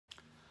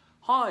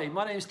Hi,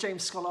 my name is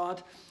James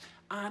Scollard,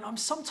 and I'm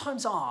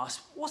sometimes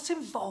asked what's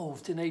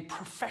involved in a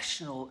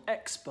professional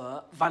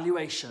expert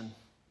valuation.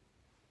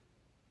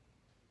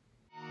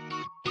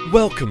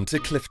 Welcome to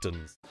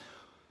Clifton's.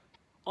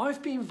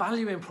 I've been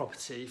valuing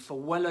property for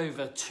well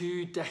over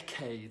 2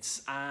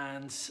 decades,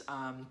 and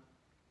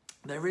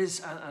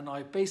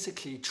I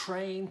basically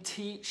train,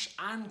 teach,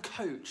 and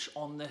coach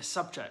on this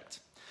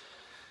subject.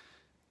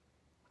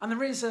 And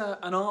there is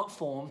an art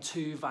form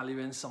to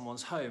valuing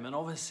someone's home, and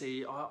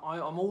obviously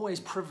I'm always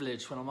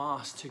privileged when I'm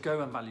asked to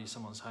go and value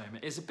someone's home.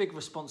 It is a big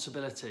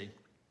responsibility.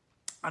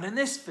 And in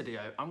this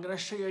video, I'm going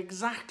to show you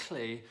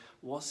exactly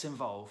what's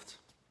involved.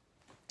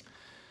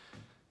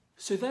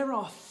 So there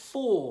are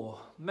 4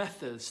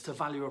 methods to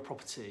value a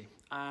property,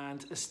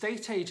 and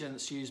estate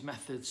agents use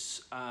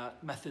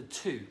method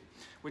 2,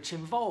 which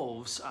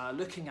involves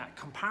looking at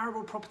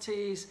comparable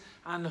properties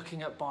and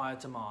looking at buyer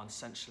demand,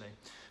 essentially.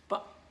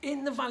 But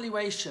in the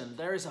valuation,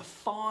 there is a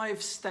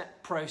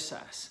 5-step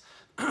process.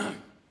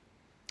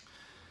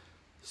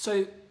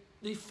 So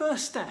the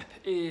first step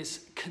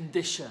is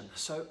condition.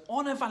 So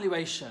on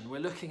evaluation,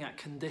 we're looking at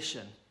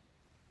condition.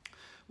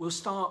 We'll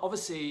start,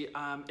 obviously,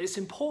 it's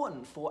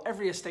important for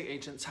every estate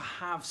agent to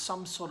have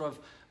some sort of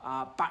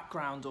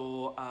background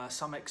or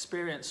some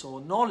experience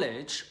or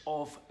knowledge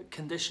of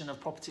condition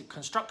of property,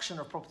 construction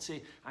of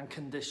property and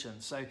condition.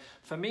 So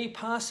for me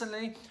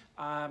personally,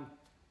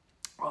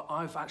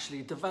 I've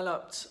actually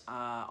developed,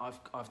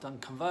 I've done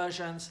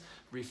conversions,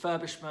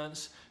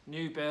 refurbishments,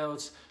 new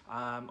builds,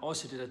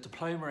 also did a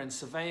diploma in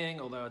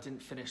surveying, although I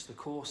didn't finish the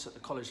course at the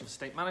College of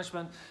Estate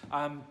Management.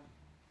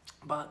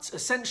 But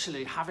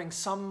essentially having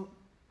some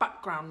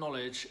background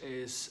knowledge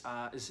is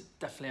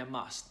definitely a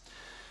must.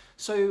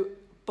 So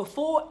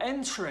before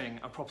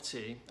entering a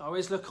property, I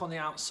always look on the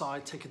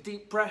outside, take a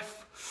deep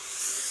breath,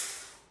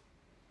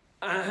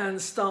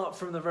 and start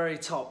from the very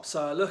top.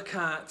 So I look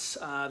at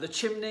the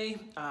chimney,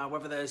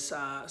 whether there's,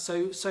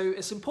 so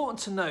it's important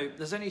to note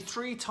there's only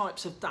 3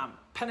 types of damp: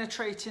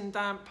 penetrating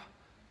damp,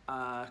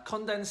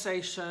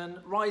 condensation,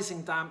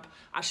 rising damp.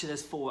 Actually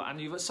there's 4,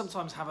 and you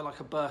sometimes have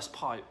like a burst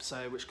pipe,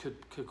 so which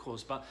could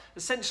cause, but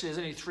essentially there's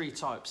only 3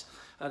 types.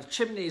 The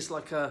chimney is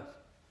like an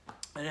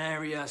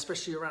area,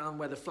 especially around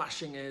where the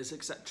flashing is,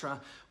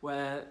 etc.,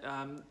 where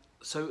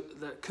so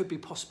there could be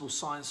possible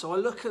signs. So I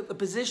look at the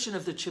position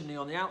of the chimney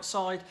on the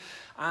outside,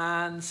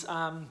 and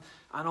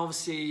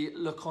obviously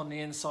look on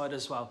the inside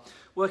as well.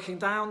 Working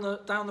down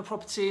the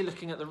property,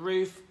 looking at the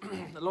roof.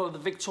 A lot of the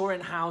Victorian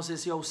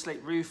houses, the old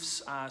slate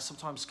roofs,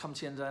 sometimes come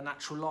to the end of their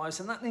natural lives,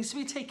 and that needs to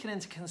be taken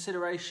into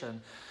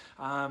consideration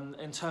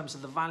in terms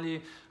of the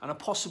value and a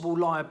possible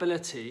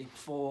liability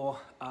for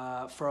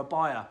a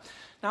buyer.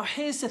 Now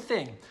here's the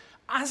thing.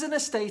 As an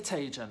estate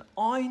agent,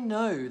 I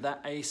know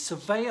that a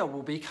surveyor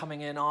will be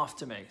coming in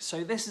after me.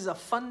 So this is a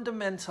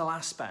fundamental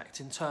aspect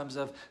in terms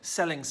of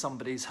selling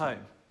somebody's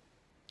home.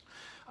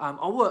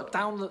 I'll work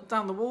down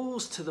the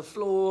walls to the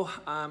floor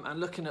and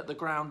looking at the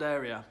ground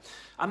area.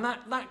 And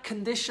that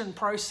condition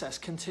process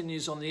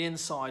continues on the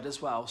inside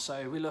as well.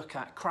 So we look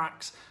at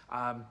cracks,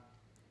 the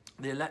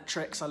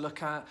electrics I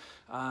look at,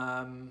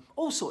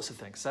 all sorts of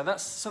things. So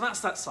that's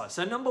that side.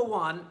 So number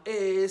 1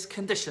 is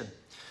condition.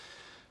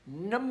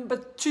 Number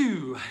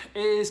 2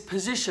 is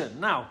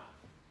position. Now,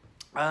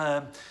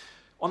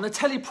 on the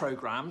telly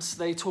programs,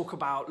 they talk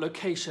about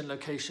location,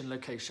 location,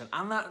 location,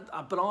 and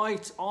but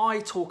I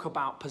talk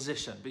about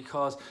position,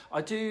 because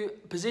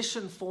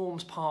position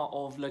forms part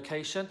of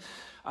location,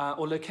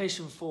 or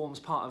location forms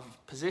part of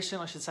position,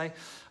 I should say.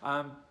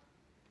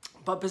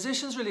 But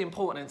position is really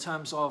important in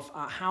terms of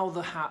how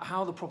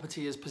the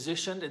property is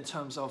positioned in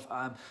terms of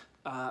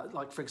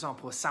like, for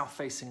example, a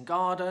south-facing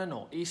garden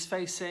or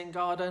east-facing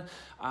garden.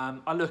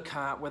 I look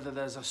at whether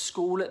there's a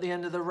school at the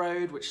end of the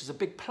road, which is a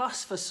big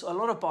plus for a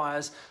lot of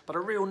buyers, but a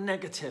real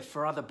negative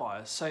for other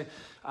buyers. So,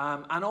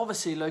 and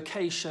obviously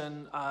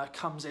location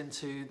comes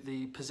into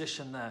the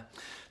position there.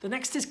 The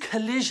next is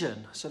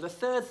collision. So the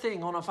third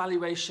thing on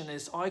evaluation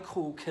is I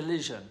call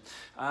collision.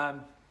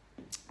 And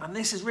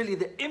this is really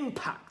the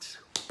impact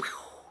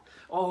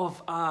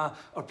of a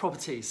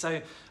property.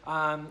 So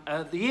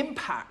the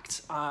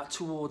impact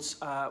towards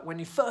when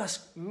you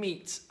first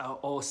meet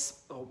or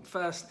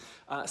first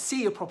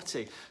see a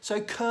property.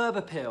 So curb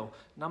appeal,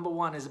 number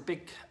 1, is a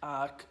big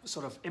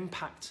sort of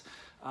impact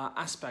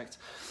aspect.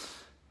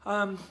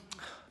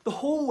 The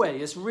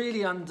hallway is really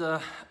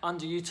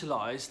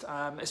underutilized.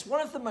 It's one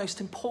of the most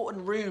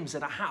important rooms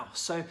in a house.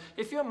 So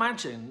if you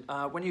imagine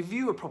when you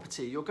view a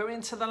property, you'll go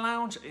into the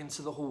lounge,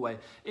 into the hallway,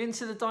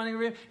 into the dining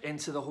room,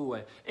 into the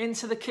hallway,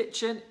 into the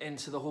kitchen,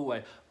 into the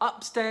hallway,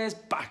 upstairs,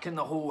 back in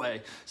the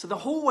hallway. So the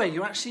hallway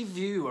you actually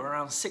view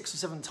around 6 or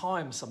 7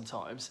 times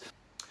sometimes.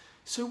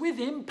 So with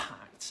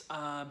impact,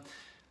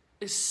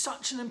 it's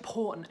such an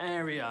important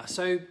area.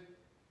 So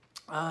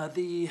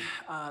the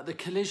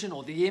collision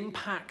or the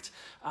impact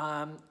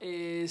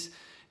is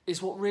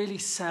what really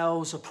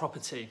sells a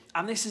property,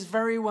 and this is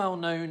very well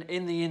known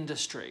in the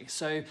industry.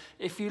 So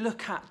if you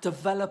look at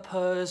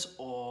developers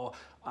or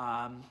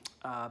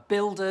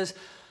builders,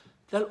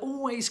 They'll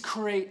always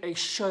create a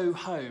show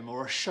home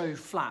or a show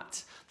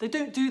flat. They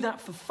don't do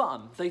that for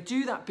fun. They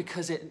do that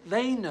because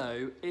they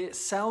know it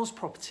sells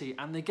property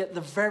and they get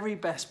the very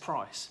best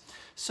price.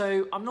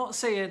 So I'm not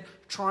saying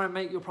try and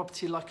make your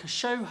property like a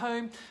show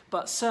home,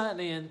 but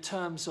certainly in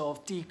terms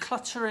of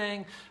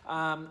decluttering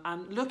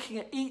and looking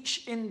at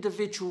each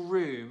individual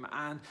room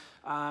and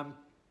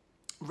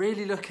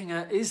really looking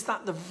at, is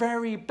that the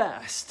very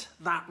best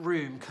that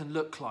room can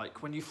look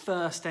like when you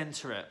first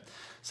enter it?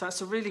 So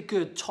that's a really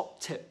good top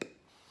tip.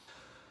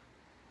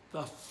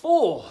 The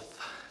fourth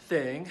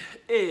thing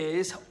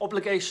is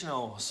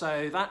obligational.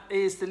 So that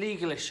is the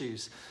legal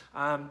issues.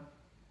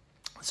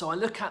 So I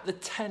look at the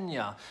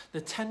tenure.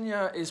 The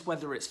tenure is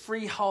whether it's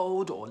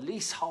freehold or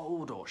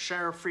leasehold or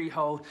share of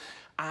freehold.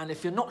 And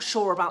if you're not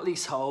sure about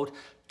leasehold,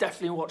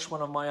 definitely watch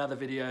one of my other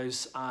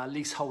videos,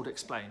 Leasehold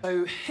Explained.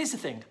 So here's the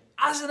thing.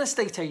 As an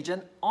estate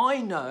agent,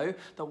 I know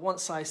that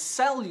once I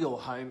sell your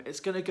home, it's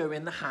going to go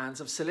in the hands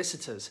of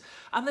solicitors.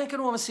 And they're going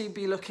to obviously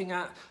be looking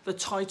at the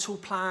title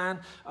plan,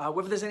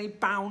 whether there's any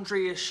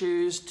boundary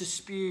issues,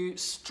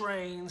 disputes,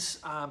 strains,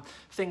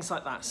 things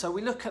like that. So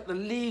we look at the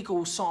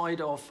legal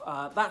side of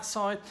that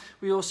side.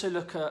 We also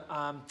look at,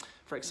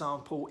 for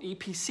example,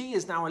 EPC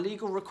is now a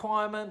legal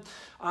requirement.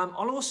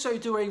 I'll also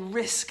do a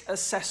risk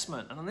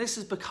assessment, and this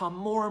has become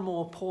more and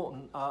more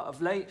important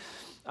of late.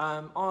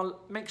 I'll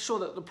make sure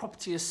that the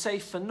property is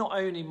safe for not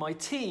only my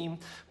team,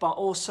 but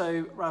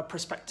also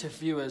prospective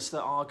viewers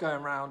that are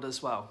going around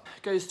as well.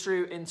 It goes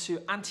through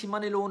into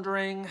anti-money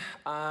laundering,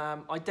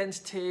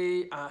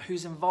 identity,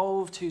 who's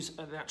involved, who's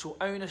the actual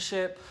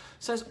ownership.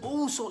 So there's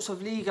all sorts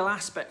of legal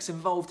aspects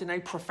involved in a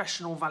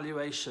professional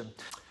valuation.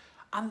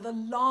 And the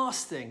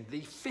last thing,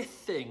 the fifth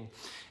thing,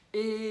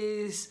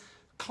 is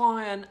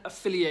client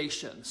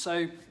affiliation.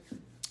 So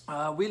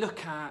we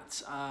look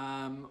at,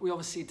 we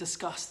obviously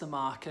discuss the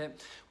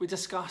market, we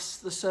discuss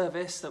the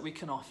service that we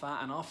can offer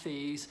and our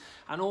fees,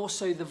 and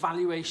also the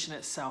valuation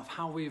itself,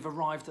 how we've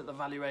arrived at the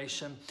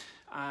valuation,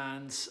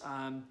 and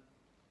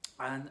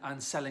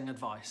selling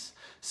advice.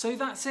 So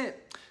that's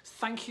it.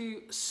 Thank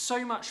you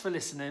so much for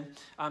listening.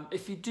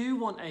 If you do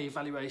want a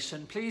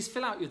valuation, please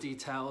fill out your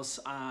details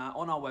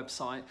on our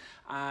website,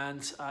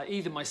 and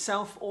either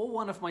myself or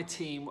one of my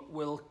team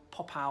will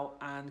pop out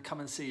and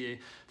come and see you.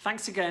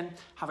 Thanks again.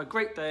 Have a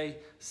great day.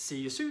 See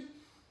you soon.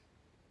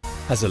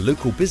 As a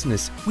local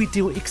business, we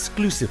deal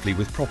exclusively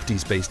with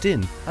properties based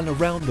in and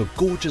around the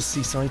gorgeous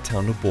seaside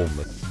town of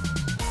Bournemouth.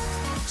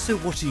 So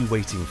what are you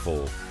waiting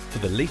for? For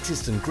the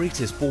latest and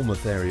greatest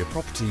Bournemouth area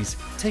properties,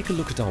 take a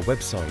look at our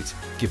website,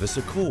 give us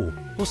a call,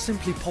 or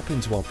simply pop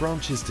into our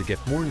branches to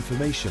get more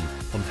information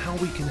on how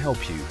we can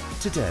help you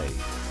today.